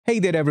Hey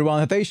there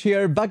everyone, Hitesh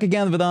here, back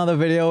again with another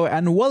video,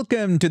 and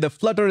welcome to the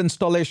Flutter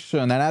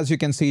installation. And as you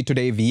can see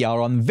today, we are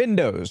on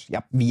Windows.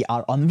 Yep, we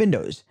are on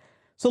Windows.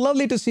 So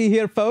lovely to see you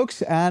here,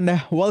 folks,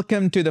 and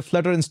welcome to the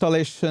Flutter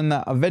installation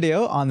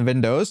video on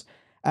Windows.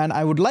 And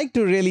I would like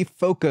to really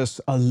focus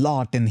a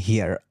lot in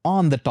here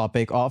on the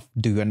topic of,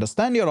 do you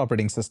understand your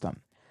operating system?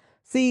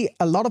 See,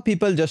 a lot of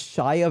people just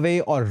shy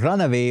away or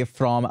run away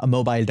from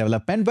mobile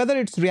development, whether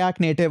it's React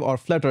Native or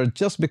Flutter,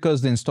 just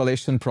because the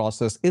installation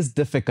process is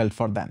difficult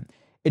for them.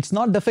 It's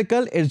not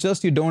difficult, it's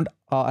just you don't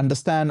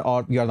understand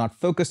or you're not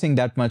focusing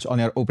that much on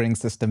your operating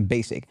system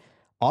basic.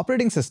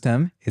 Operating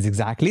system is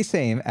exactly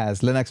same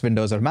as Linux,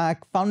 Windows, or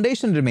Mac.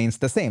 Foundation remains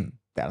the same.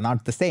 They're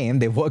not the same,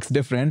 they works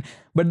different,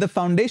 but the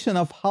foundation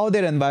of how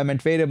their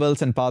environment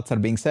variables and paths are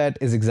being set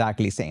is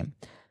exactly same.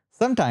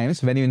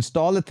 Sometimes when you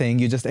install a thing,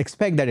 you just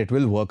expect that it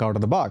will work out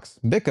of the box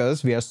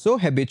because we are so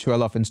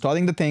habitual of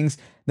installing the things,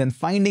 then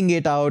finding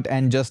it out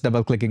and just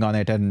double clicking on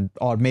it,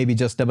 or maybe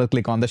just double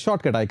click on the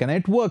shortcut icon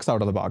and it works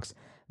out of the box.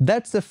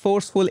 That's a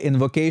forceful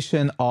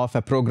invocation of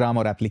a program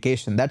or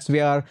application. That's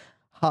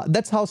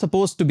how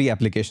supposed to be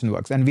application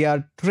works. And we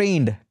are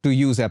trained to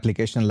use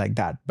application like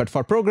that. But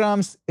for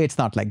programs, it's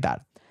not like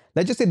that.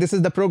 Let's just say this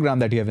is the program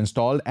that you have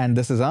installed and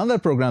this is another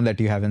program that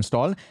you have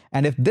installed.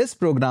 And if this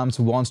program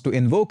wants to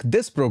invoke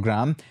this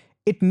program,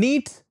 it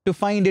needs to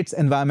find its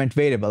environment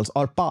variables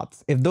or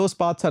paths. If those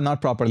paths are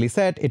not properly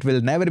set, it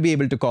will never be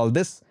able to call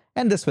this,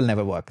 and this will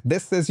never work.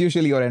 This is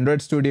usually your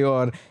Android Studio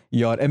or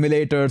your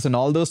emulators and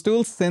all those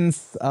tools.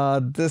 Since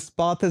this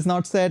path is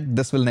not set,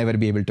 this will never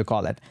be able to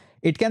call it.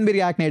 It can be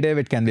React Native,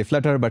 it can be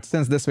Flutter, but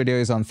since this video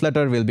is on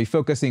Flutter, we'll be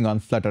focusing on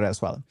Flutter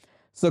as well.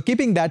 So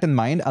keeping that in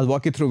mind, I'll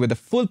walk you through with a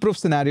foolproof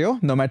scenario.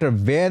 No matter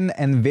when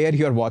and where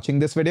you're watching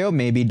this video,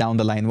 maybe down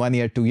the line 1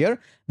 year, 2 year,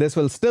 this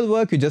will still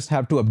work. You just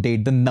have to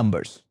update the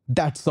numbers.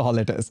 That's all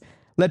it is.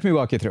 Let me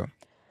walk you through.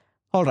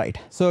 All right,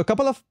 so a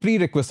couple of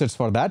prerequisites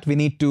for that. We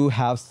need to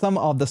have some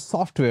of the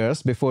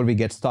softwares before we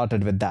get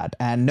started with that.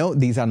 And no,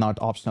 these are not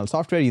optional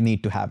software. You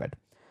need to have it.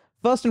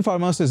 First and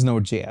foremost is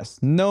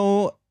Node.js.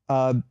 No,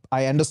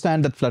 I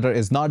understand that Flutter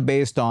is not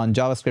based on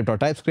JavaScript or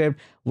TypeScript.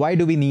 Why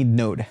do we need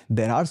Node?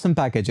 There are some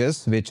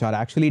packages which are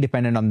actually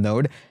dependent on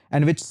Node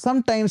and which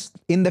sometimes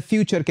in the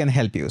future can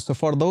help you. So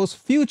for those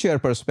future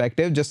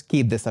perspective, just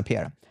keep this up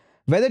here.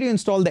 Whether you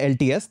install the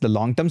LTS, the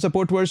long-term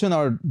support version,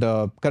 or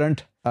the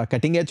current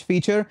cutting edge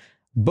feature,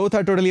 both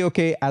are totally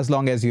okay as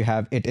long as you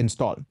have it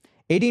installed.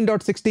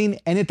 18.16,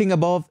 anything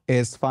above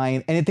is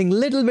fine. Anything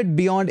little bit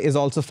beyond is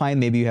also fine.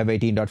 Maybe you have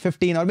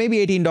 18.15 or maybe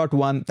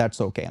 18.1,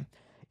 that's okay.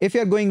 If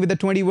you're going with the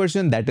 20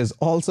 version, that is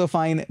also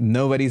fine.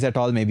 No worries at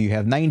all. Maybe you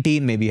have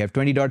 19, maybe you have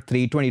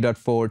 20.3,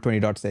 20.4,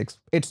 20.6.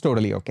 It's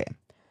totally okay.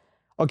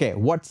 Okay,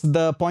 what's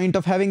the point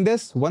of having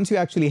this? Once you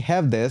actually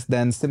have this,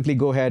 then simply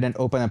go ahead and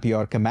open up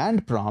your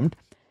command prompt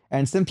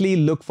and simply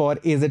look for,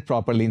 is it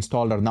properly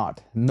installed or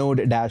not?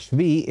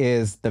 Node-V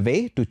is the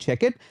way to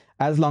check it.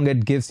 As long as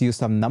it gives you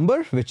some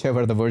number,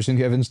 whichever the version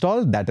you have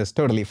installed, that is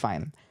totally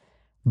fine.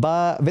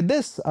 But with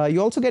this,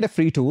 you also get a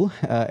free tool.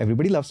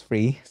 Everybody loves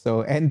free.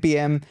 So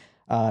npm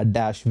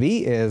 -v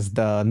is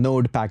the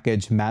node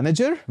package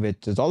manager,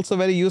 which is also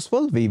very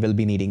useful. We will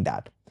be needing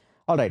that.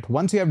 All right,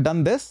 once you have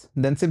done this,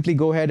 then simply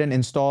go ahead and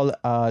install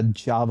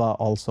Java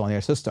also on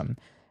your system.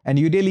 And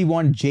you really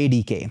want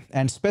JDK.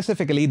 And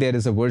specifically, there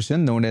is a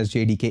version known as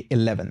JDK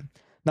 11.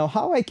 Now,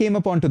 how I came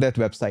upon to that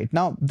website.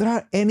 Now, there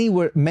are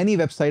many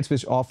websites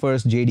which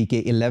offers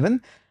JDK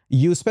 11.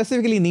 You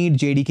specifically need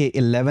JDK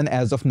 11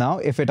 as of now.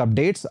 If it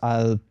updates,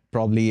 I'll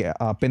probably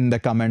pin the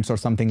comments or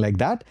something like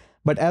that.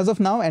 But as of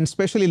now, and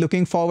especially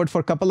looking forward for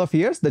a couple of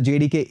years, the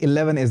JDK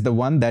 11 is the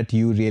one that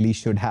you really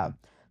should have.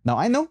 Now,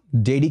 I know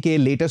JDK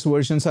latest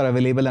versions are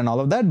available and all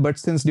of that, but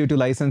since due to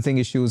licensing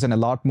issues and a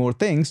lot more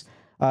things,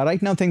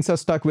 right now things are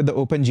stuck with the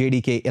open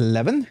JDK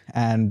 11,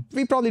 and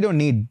we probably don't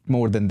need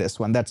more than this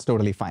one. That's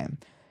totally fine.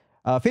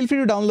 Feel free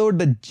to download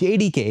the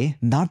JDK,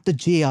 not the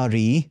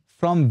JRE,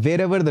 from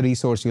wherever the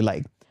resource you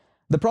like.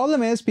 The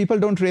problem is people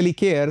don't really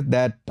care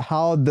that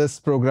how this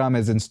program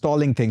is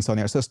installing things on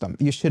your system.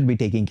 You should be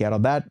taking care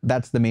of that.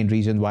 That's the main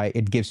reason why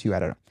it gives you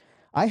error.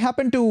 I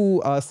happen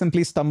to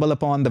simply stumble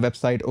upon the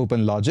website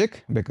OpenLogic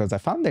because I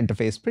found the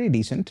interface pretty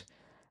decent.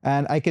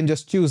 And I can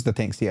just choose the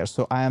things here.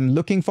 So I am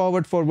looking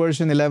forward for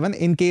version 11.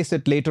 In case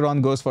it later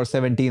on goes for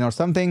 17 or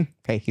something,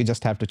 hey, you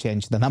just have to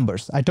change the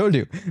numbers. I told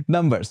you,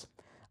 numbers.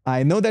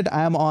 I know that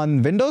I am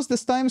on Windows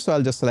this time, so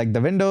I'll just select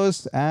the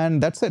Windows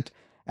and that's it.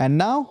 And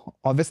now,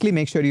 obviously,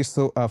 make sure you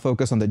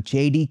focus on the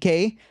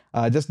JDK.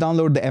 Just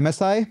download the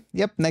MSI.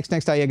 Yep,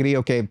 next, I agree.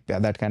 Okay, yeah,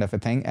 that kind of a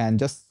thing. And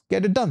just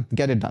get it done,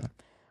 get it done.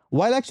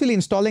 While actually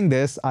installing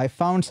this, I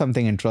found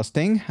something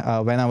interesting.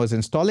 When I was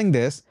installing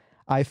this,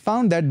 I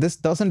found that this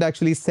doesn't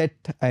actually set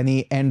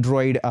any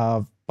Android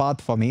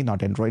path for me,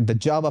 not Android, the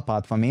Java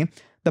path for me.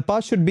 The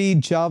path should be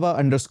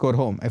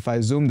Java_home. If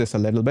I zoom this a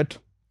little bit.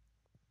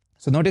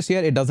 So notice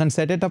here, it doesn't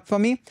set it up for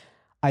me.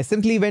 I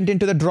simply went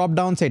into the drop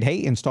down, said,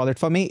 hey, install it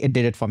for me. It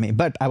did it for me,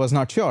 but I was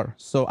not sure.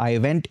 So I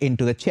went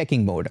into the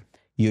checking mode.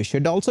 You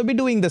should also be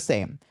doing the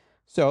same.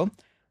 So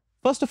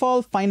First of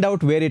all, find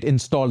out where it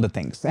installed the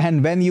things.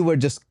 And when you were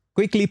just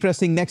quickly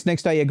pressing next,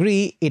 next, I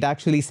agree, it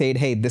actually said,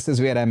 hey, this is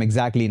where I'm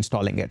exactly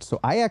installing it. So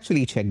I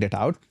actually checked it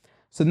out.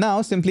 So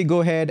now simply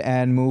go ahead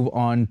and move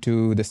on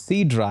to the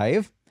C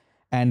drive.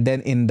 And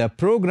then in the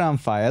program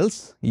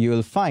files,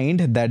 you'll find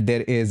that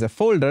there is a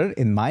folder,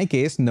 in my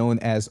case, known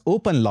as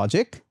Open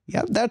Logic.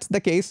 Yeah, that's the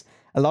case.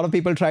 A lot of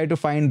people try to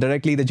find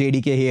directly the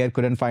JDK here,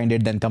 couldn't find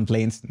it, then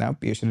complains. No,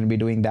 you shouldn't be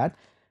doing that.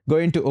 Go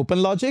into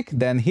Open Logic,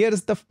 then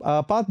here's the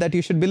path that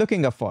you should be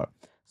looking up for.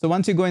 So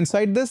once you go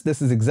inside this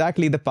is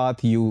exactly the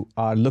path you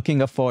are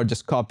looking up for.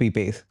 Just copy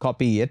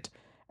it,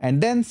 and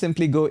then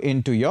simply go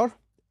into your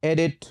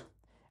Edit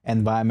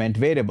Environment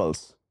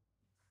Variables.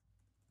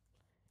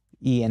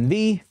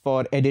 ENV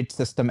for Edit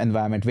System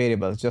Environment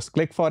Variables. Just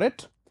click for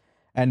it,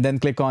 and then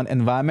click on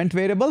Environment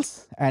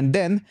Variables, and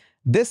then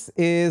this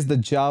is the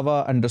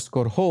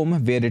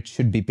Java_home where it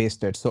should be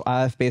pasted. So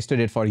I've pasted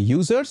it for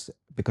users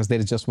because there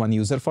is just one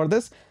user for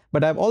this,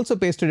 but I've also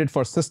pasted it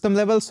for system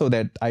level so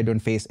that I don't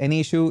face any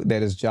issue.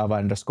 There is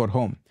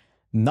Java_home.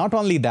 Not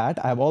only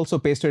that, I've also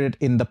pasted it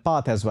in the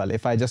path as well.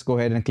 If I just go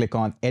ahead and click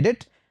on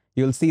edit,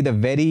 you'll see the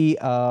very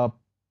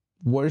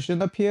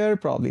version up here,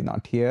 probably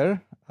not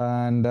here,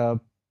 and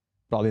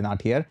probably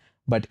not here,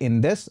 but in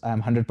this,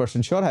 I'm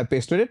 100% sure I've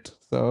pasted it.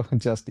 So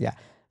just, yeah.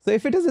 So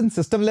if it is in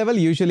system level,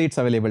 usually it's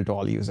available to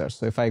all users.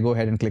 So if I go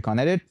ahead and click on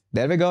edit,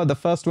 there we go, the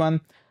first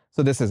one.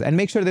 So this is, and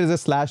make sure there is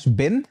a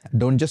 /bin.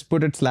 Don't just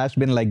put it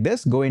 /bin like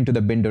this. Go into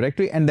the bin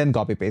directory and then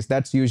copy paste.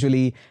 That's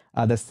usually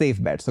the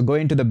safe bet. So go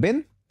into the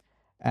bin,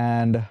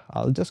 and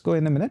I'll just go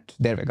in a minute.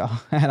 There we go.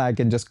 And I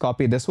can just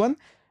copy this one,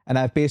 and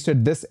I've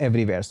pasted this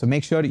everywhere. So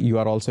make sure you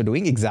are also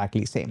doing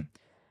exactly same.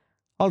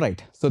 All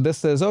right, so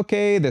this is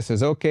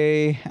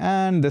okay,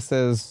 and this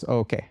is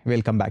okay.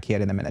 We'll come back here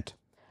in a minute.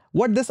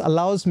 What this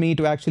allows me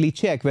to actually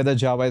check whether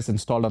Java is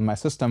installed on my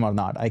system or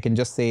not. I can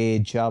just say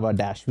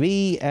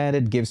java-v, and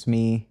it gives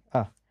me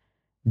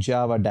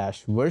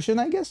java-version,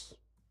 I guess.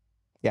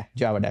 Yeah,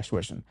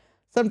 java-version.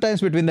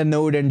 Sometimes between the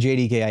node and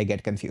JDK, I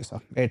get confused.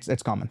 So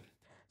it's common.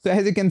 So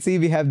as you can see,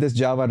 we have this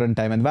Java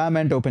runtime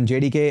environment, Open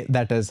JDK.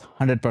 That is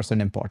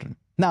 100% important.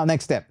 Now,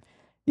 next step.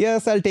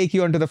 Yes, I'll take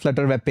you onto the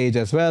Flutter web page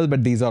as well,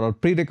 but these are all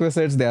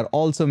prerequisites. They are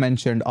also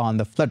mentioned on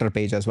the Flutter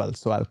page as well.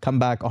 So I'll come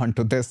back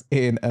onto this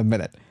in a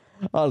minute.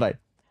 All right.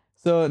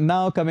 So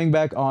now coming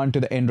back on to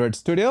the Android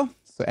Studio.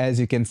 So as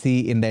you can see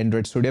in the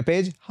Android Studio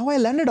page, how I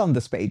landed on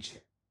this page.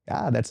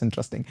 Yeah, that's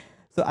interesting.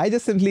 So I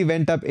just simply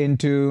went up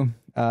into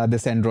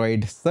this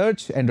Android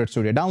search, Android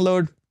Studio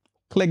download,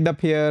 clicked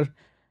up here,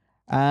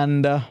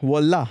 and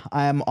voila,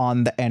 I am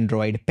on the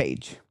Android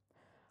page.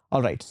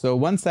 All right, so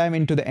once I'm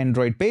into the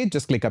Android page,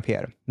 just click up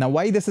here. Now,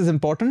 why this is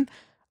important?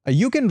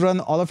 You can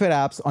run all of your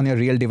apps on your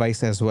real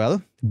device as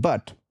well,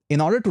 but in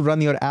order to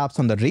run your apps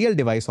on the real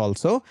device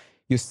also,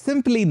 you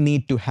simply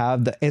need to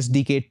have the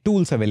SDK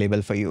tools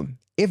available for you.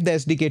 If the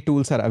SDK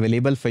tools are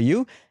available for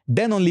you,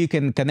 then only you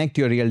can connect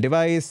your real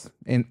device,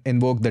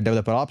 invoke the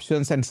developer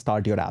options, and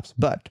start your apps.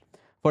 But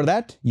for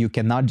that, you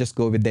cannot just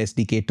go with the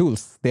SDK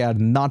tools. They are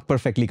not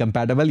perfectly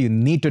compatible. You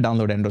need to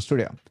download Android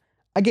Studio.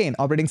 Again,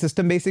 operating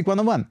system basic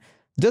 101.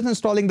 Just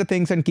installing the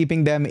things and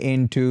keeping them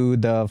into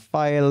the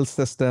file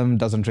system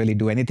doesn't really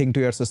do anything to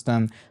your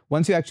system.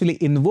 Once you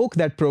actually invoke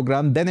that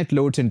program, then it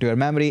loads into your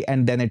memory,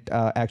 and then it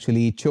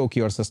actually choke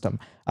your system.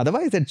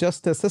 Otherwise, it's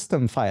just a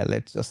system file.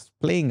 It's just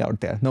playing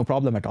out there. No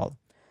problem at all.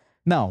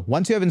 Now,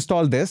 once you have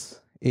installed this,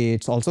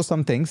 it's also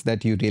some things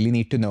that you really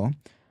need to know.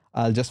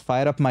 I'll just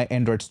fire up my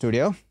Android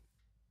Studio.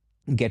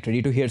 Get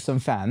ready to hear some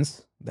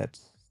fans.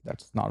 That's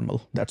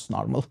normal. That's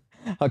normal.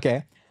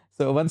 Okay.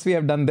 So once we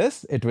have done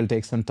this, it will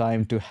take some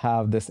time to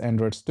have this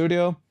Android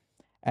Studio.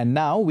 And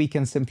now we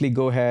can simply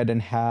go ahead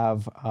and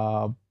have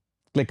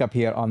click up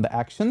here on the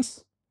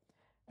actions,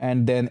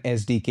 and then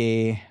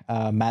SDK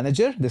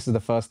manager. This is the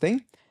first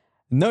thing.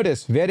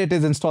 Notice where it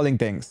is installing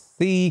things.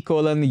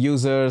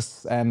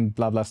 C:users and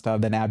blah, blah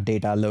stuff, then app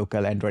data,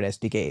 local, Android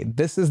SDK.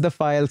 This is the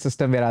file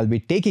system where I'll be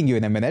taking you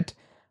in a minute.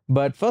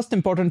 But first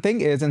important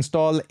thing is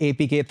install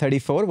APK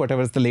 34,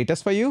 whatever is the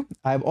latest for you.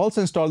 I've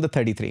also installed the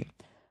 33.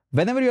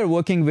 Whenever you're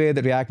working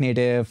with React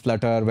Native,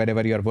 Flutter,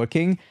 wherever you're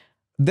working,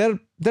 there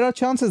are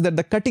chances that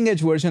the cutting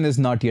edge version is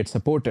not yet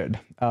supported.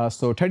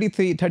 So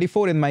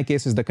 34 in my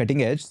case is the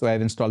cutting edge. So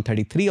I've installed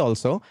 33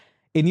 also.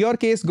 In your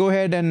case, go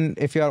ahead and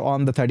if you're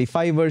on the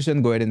 35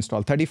 version, go ahead and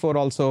install 34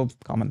 also,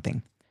 common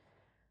thing.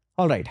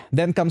 All right,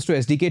 then comes to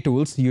SDK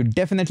tools. You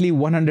definitely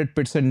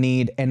 100%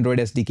 need Android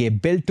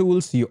SDK build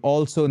tools. You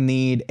also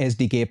need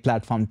SDK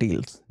platform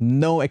tools.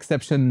 No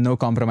exception, no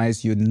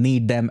compromise. You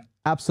need them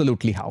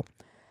absolutely how.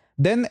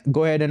 Then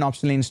go ahead and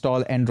optionally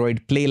install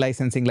Android Play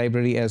licensing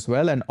library as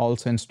well, and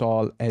also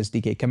install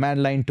SDK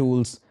command line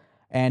tools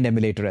and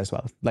emulator as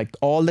well. Like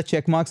all the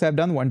check marks I've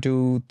done, 1,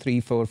 2, 3,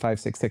 4, 5,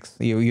 6, 6,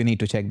 you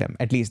need to check them.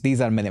 At least these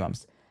are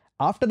minimums.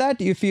 After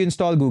that, if you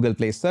install Google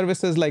Play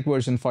services like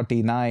version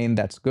 49,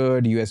 that's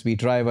good. USB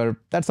driver,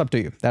 that's up to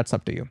you. That's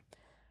up to you.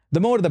 The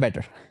more, the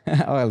better.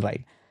 All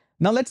right.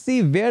 Now let's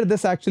see where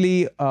this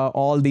actually,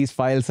 all these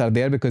files are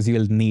there because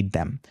you'll need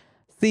them.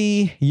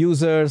 C,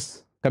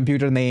 users,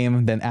 computer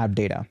name, then app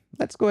data.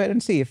 Let's go ahead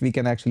and see if we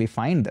can actually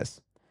find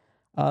this.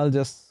 I'll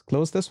just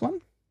close this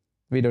one.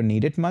 We don't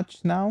need it much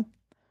now.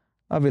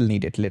 I will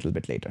need it a little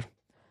bit later.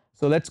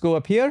 So let's go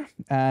up here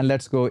and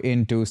let's go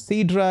into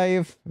C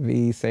drive.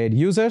 We said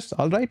users,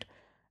 all right.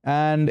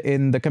 And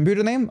in the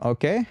computer name,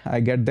 okay,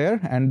 I get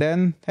there. And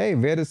then, hey,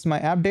 where is my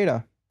app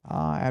data?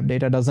 App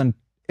data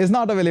is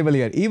not available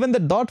here. Even the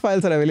dot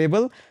files are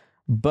available,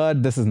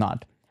 but this is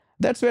not.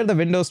 That's where the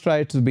Windows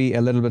tries to be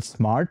a little bit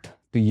smart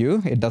to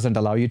you. It doesn't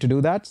allow you to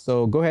do that.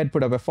 So go ahead,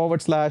 put up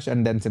a /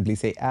 and then simply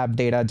say app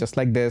data, just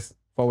like this,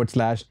 /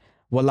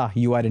 voila,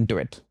 you are into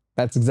it.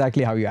 That's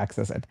exactly how you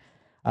access it.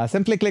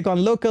 Simply click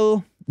on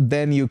local,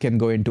 then you can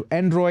go into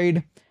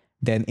Android,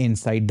 then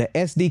inside the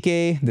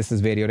SDK, this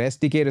is where your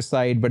SDK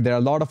reside, but there are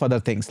a lot of other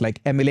things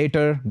like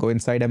emulator, go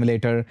inside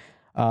emulator,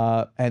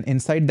 and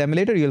inside the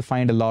emulator, you'll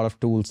find a lot of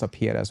tools up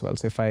here as well.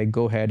 So if I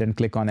go ahead and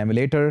click on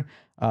emulator,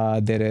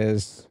 there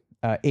is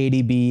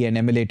ADB and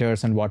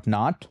emulators and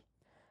whatnot.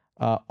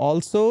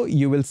 Also,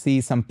 you will see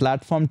some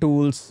platform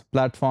tools,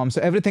 platforms.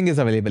 So everything is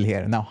available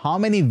here. Now, how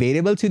many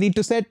variables you need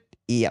to set?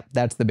 Yeah,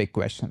 that's the big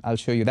question. I'll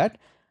show you that.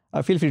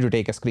 Feel free to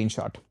take a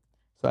screenshot.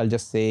 So I'll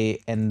just say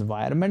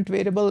environment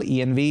variable,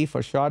 env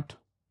for short.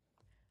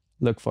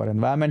 Look for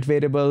environment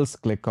variables,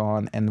 click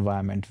on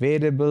environment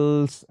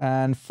variables.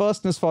 And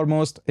first and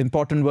foremost,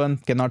 important one,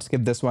 cannot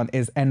skip this one,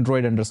 is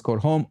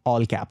Android_home,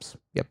 all caps.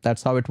 Yep,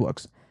 that's how it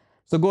works.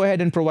 So go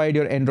ahead and provide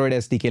your Android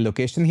SDK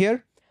location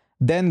here.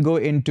 Then go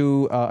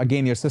into,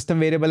 again, your system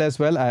variable as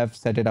well. I have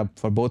set it up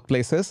for both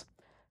places.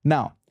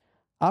 Now,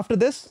 after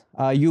this,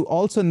 you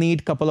also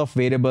need a couple of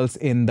variables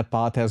in the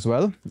path as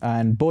well,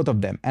 and both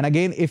of them. And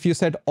again, if you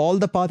set all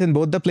the path in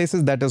both the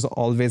places, that is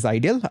always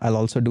ideal. I'll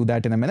also do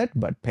that in a minute,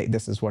 but hey,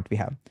 this is what we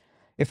have.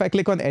 If I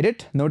click on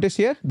edit, notice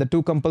here, the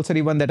two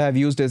compulsory one that I've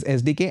used is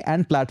SDK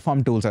and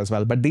platform tools as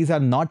well, but these are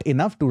not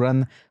enough to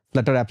run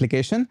Flutter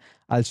application.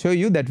 I'll show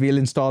you that we'll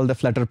install the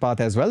Flutter path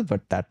as well,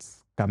 but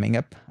that's coming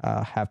up.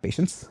 Have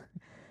patience.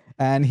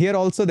 And here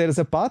also there is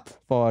a path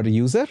for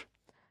user.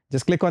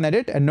 Just click on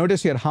edit and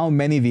notice here how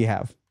many we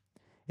have.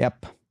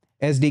 Yep,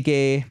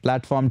 SDK,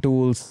 platform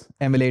tools,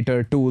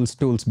 emulator, tools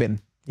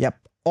bin. Yep,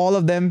 all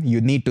of them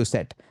you need to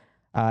set.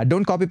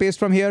 Don't copy paste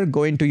from here,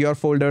 go into your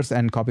folders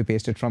and copy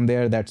paste it from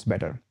there, that's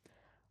better.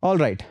 All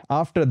right,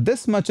 after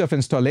this much of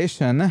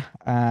installation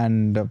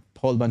and a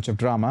whole bunch of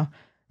drama,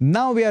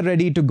 now we are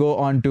ready to go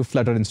on to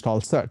Flutter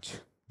install search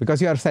because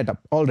you are set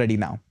up already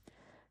now.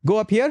 Go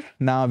up here,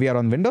 now we are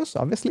on Windows,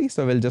 obviously,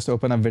 so we'll just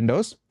open up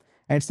Windows.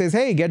 And it says,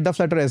 hey, get the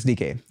Flutter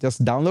SDK.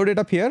 Just download it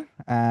up here.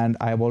 And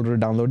I have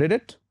already downloaded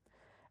it.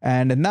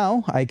 And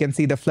now I can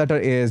see the Flutter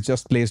is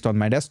just placed on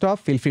my desktop.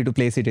 Feel free to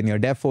place it in your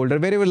dev folder,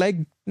 wherever you like,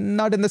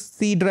 not in the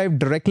C drive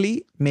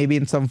directly, maybe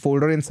in some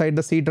folder inside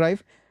the C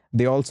drive.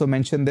 They also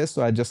mentioned this,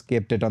 so I just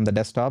kept it on the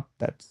desktop.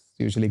 That's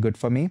usually good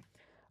for me.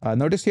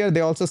 Notice here,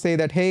 they also say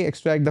that, hey,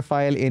 extract the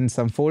file in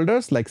some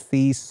folders like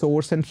C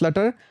source and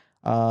Flutter,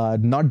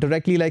 not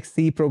directly like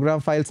C program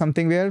file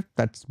something where.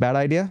 That's a bad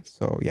idea.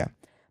 So yeah.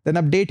 Then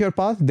update your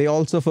path. They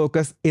also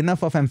focus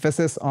enough of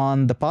emphasis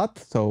on the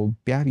path. So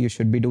yeah, you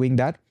should be doing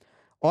that.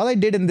 All I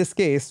did in this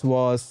case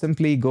was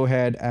simply go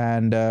ahead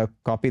and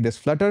copy this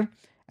Flutter.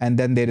 And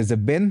then there is a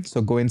bin. So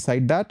go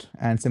inside that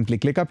and simply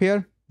click up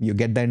here. You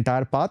get the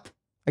entire path.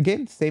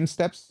 Again, same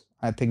steps.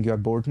 I think you're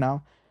bored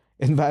now.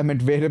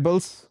 Environment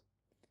variables.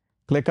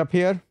 Click up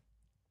here.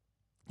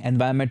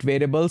 Environment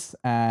variables.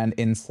 And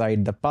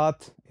inside the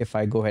path, if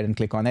I go ahead and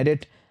click on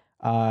edit,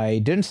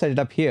 I didn't set it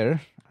up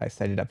here. I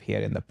set it up here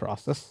in the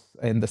process,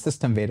 in the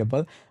system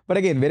variable. But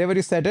again, wherever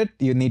you set it,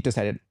 you need to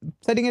set it.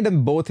 Setting it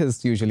in both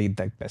is usually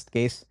the best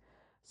case.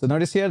 So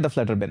notice here the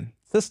Flutter bin.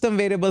 System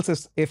variables,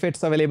 is if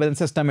it's available in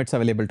system, it's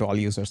available to all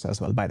users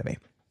as well, by the way.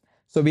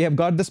 So we have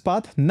got this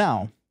path.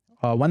 Now,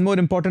 one more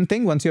important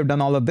thing, once you have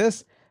done all of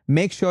this,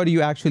 make sure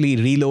you actually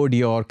reload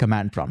your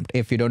command prompt.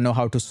 If you don't know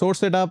how to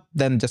source it up,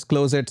 then just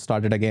close it,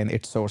 start it again,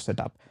 it source it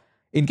up.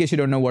 In case you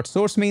don't know what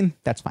source means,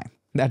 that's fine.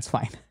 That's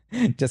fine.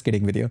 Just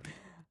kidding with you.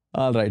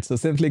 All right, so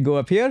simply go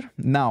up here.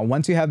 Now,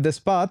 once you have this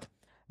path,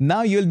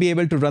 now you'll be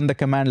able to run the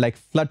command like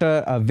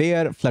flutter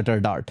where flutter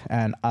dart,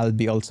 and I'll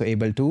be also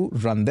able to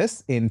run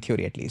this in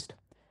theory at least.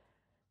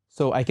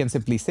 So I can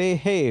simply say,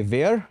 hey,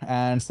 where,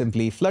 and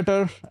simply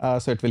flutter.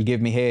 So it will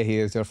give me, hey,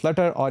 here's your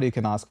flutter, or you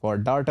can ask for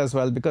dart as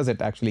well because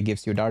it actually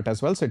gives you dart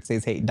as well. So it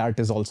says, hey, dart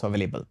is also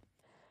available.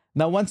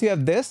 Now, once you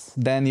have this,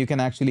 then you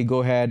can actually go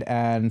ahead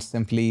and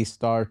simply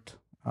start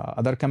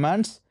other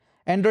commands.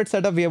 Android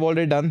setup we have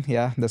already done.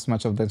 Yeah, this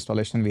much of the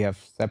installation we have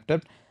set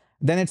up.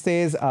 Then it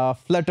says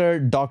Flutter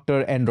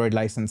Doctor Android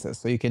licenses.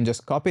 So you can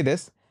just copy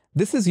this.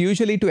 This is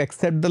usually to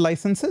accept the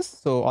licenses.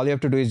 So all you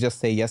have to do is just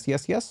say yes,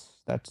 yes, yes.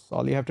 That's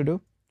all you have to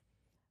do.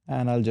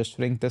 And I'll just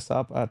shrink this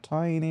up a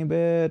tiny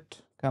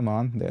bit. Come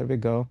on, there we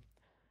go.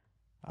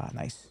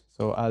 Nice.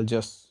 So I'll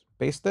just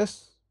paste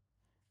this.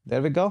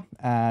 There we go.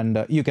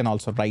 And you can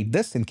also write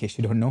this in case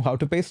you don't know how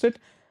to paste it.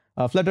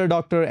 Flutter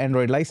Doctor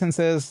Android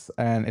licenses,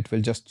 and it will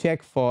just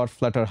check for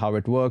Flutter how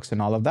it works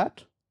and all of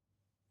that.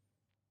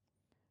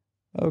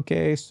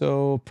 Okay,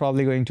 so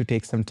probably going to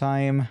take some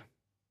time.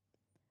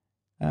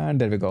 And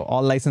there we go.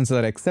 All licenses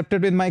are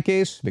accepted in my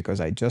case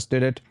because I just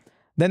did it.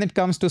 Then it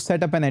comes to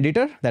set up an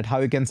editor, that how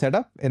you can set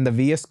up in the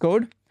VS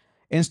Code.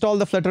 Install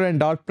the Flutter and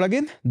Dart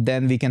plugin.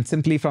 Then we can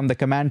simply from the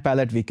command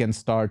palette, we can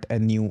start a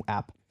new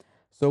app.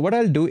 So what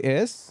I'll do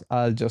is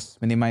I'll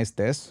just minimize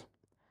this.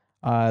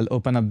 I'll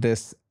open up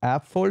this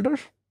app folder.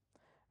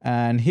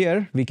 And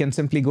here we can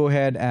simply go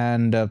ahead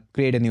and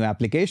create a new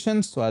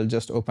application. So I'll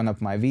just open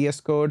up my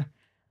VS Code.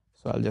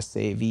 So I'll just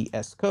say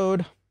VS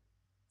Code.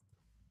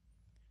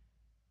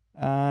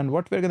 And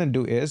what we're going to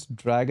do is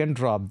drag and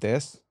drop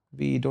this.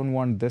 We don't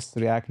want this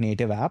React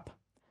Native app.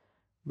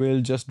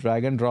 We'll just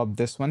drag and drop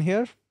this one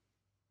here.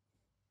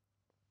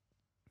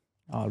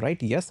 All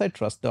right. Yes, I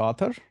trust the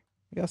author.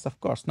 Yes, of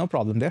course. No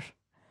problem there.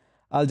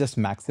 I'll just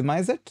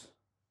maximize it.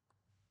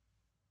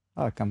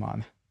 Oh, come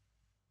on.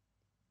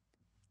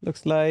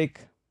 Looks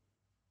like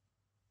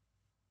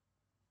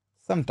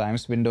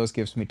sometimes Windows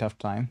gives me tough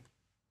time.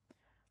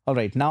 All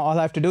right, now all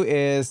I have to do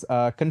is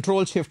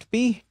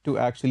Control-Shift-P to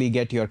actually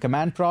get your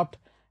command prompt.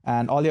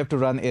 And all you have to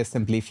run is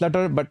simply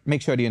Flutter, but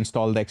make sure you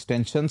install the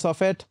extensions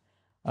of it.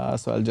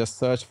 So I'll just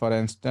search for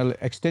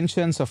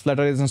extensions. So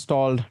Flutter is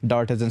installed,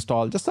 Dart is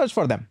installed. Just search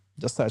for them.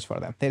 Just search for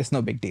them. There is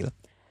no big deal.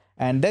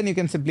 And then you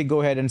can simply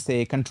go ahead and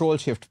say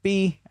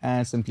Control-Shift-P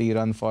and simply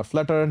run for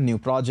Flutter, new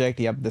project.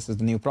 Yep, this is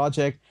the new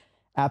project.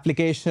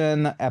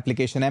 Application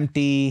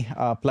empty,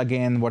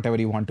 plugin, whatever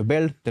you want to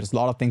build. There's a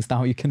lot of things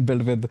now you can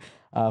build with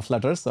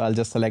Flutter. So I'll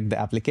just select the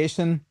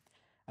application.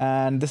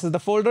 And this is the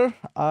folder.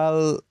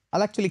 I'll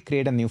actually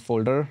create a new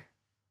folder.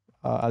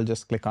 I'll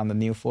just click on the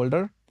new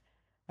folder.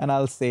 And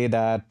I'll say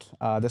that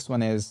this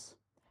one is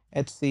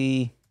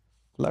HC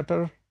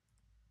Flutter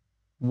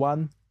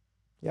 1.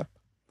 Yep.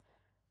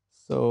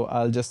 So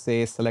I'll just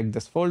say select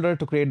this folder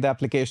to create the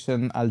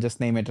application. I'll just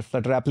name it a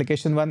Flutter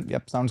application 1.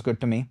 Yep, sounds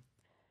good to me.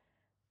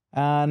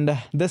 And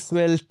this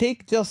will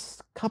take just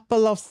a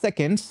couple of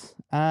seconds.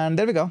 And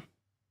there we go.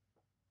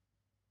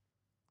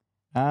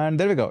 And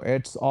there we go.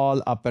 It's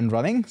all up and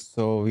running.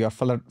 So your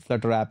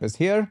Flutter app is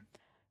here.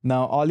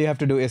 Now, all you have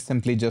to do is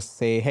simply just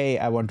say, hey,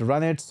 I want to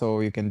run it.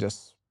 So you can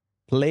just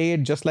play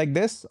it just like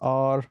this.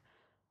 Or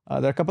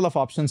there are a couple of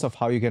options of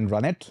how you can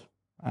run it.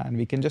 And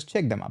we can just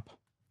check them up.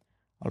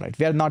 All right.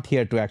 We are not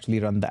here to actually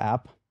run the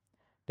app.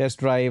 Test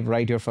drive,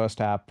 write your first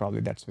app.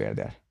 Probably that's where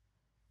they're.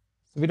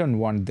 So we don't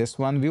want this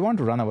one. We want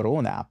to run our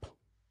own app.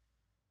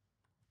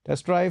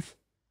 Test drive.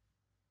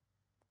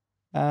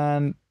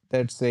 And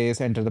that says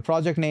enter the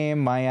project name,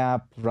 my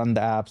app, run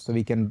the app. So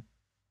we can,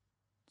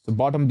 so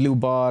bottom blue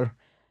bar,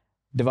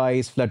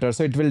 device, Flutter.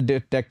 So it will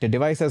detect a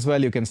device as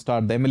well. You can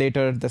start the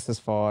emulator. This is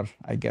for,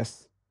 I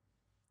guess,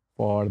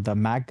 for the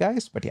Mac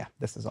guys. But yeah,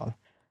 this is all.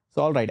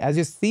 So all right, as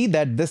you see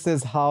that this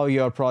is how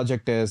your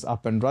project is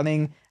up and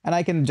running. And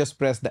I can just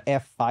press the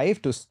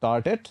F5 to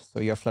start it.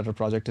 So your Flutter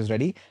project is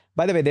ready.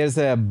 By the way, there's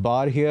a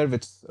bar here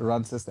which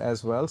runs this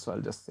as well. So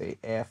I'll just say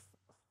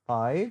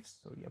F5.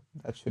 So yep,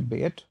 that should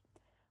be it.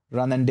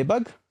 Run and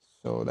debug.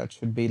 So that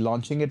should be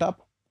launching it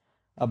up.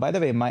 By the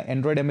way, my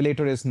Android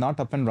emulator is not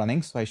up and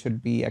running. So I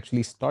should be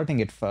actually starting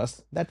it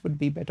first. That would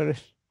be better.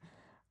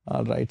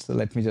 All right, so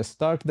let me just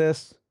start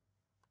this.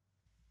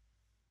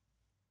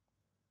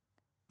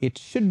 It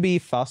should be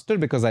faster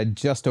because I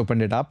just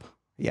opened it up.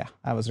 Yeah,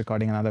 I was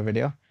recording another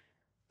video.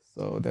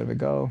 So there we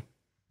go.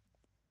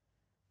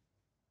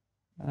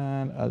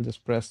 And I'll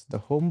just press the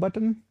home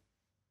button.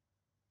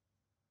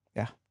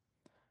 Yeah.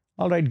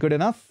 All right, good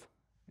enough.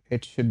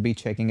 It should be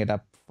checking it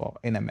up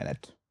in a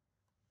minute.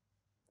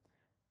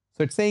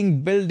 So it's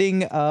saying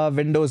building a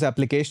Windows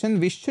application.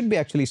 We should be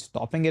actually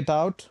stopping it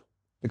out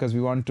because we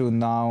want to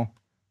now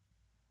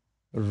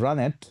run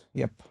it.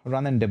 Yep,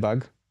 run and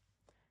debug.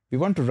 We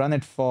want to run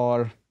it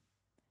for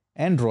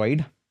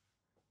Android.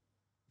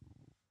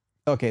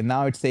 Okay,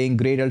 now it's saying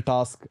Gradle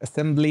task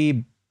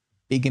assembly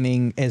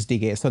beginning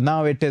SDK. So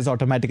now it is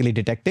automatically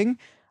detecting.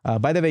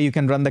 By the way, you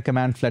can run the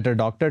command Flutter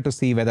Doctor to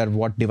see whether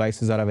what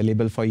devices are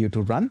available for you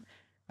to run.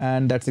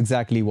 And that's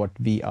exactly what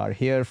we are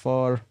here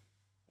for.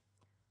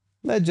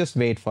 Let's just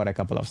wait for a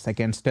couple of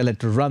seconds till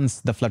it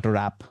runs the Flutter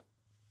app.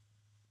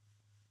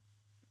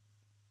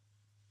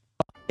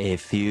 A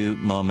few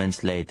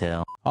moments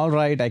later. All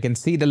right, I can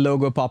see the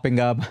logo popping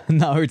up.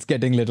 Now it's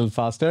getting a little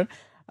faster.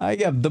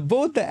 Yeah,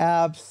 both the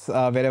apps,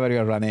 wherever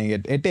you're running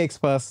it, it takes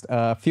first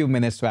a few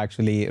minutes to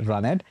actually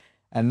run it.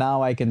 And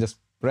now I can just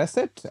press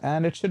it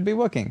and it should be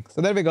working.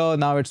 So there we go.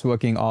 Now it's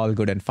working all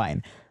good and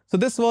fine. So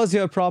this was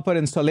your proper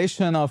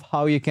installation of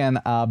how you can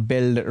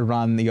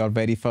run your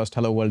very first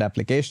Hello World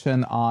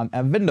application on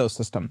a Windows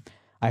system.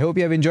 I hope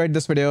you have enjoyed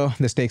this video.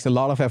 This takes a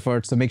lot of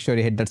effort, so make sure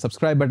you hit that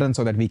subscribe button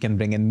so that we can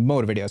bring in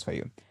more videos for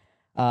you.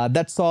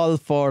 That's all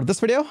for this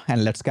video,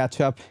 and let's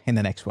catch up in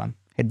the next one.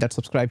 Hit that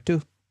subscribe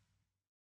too.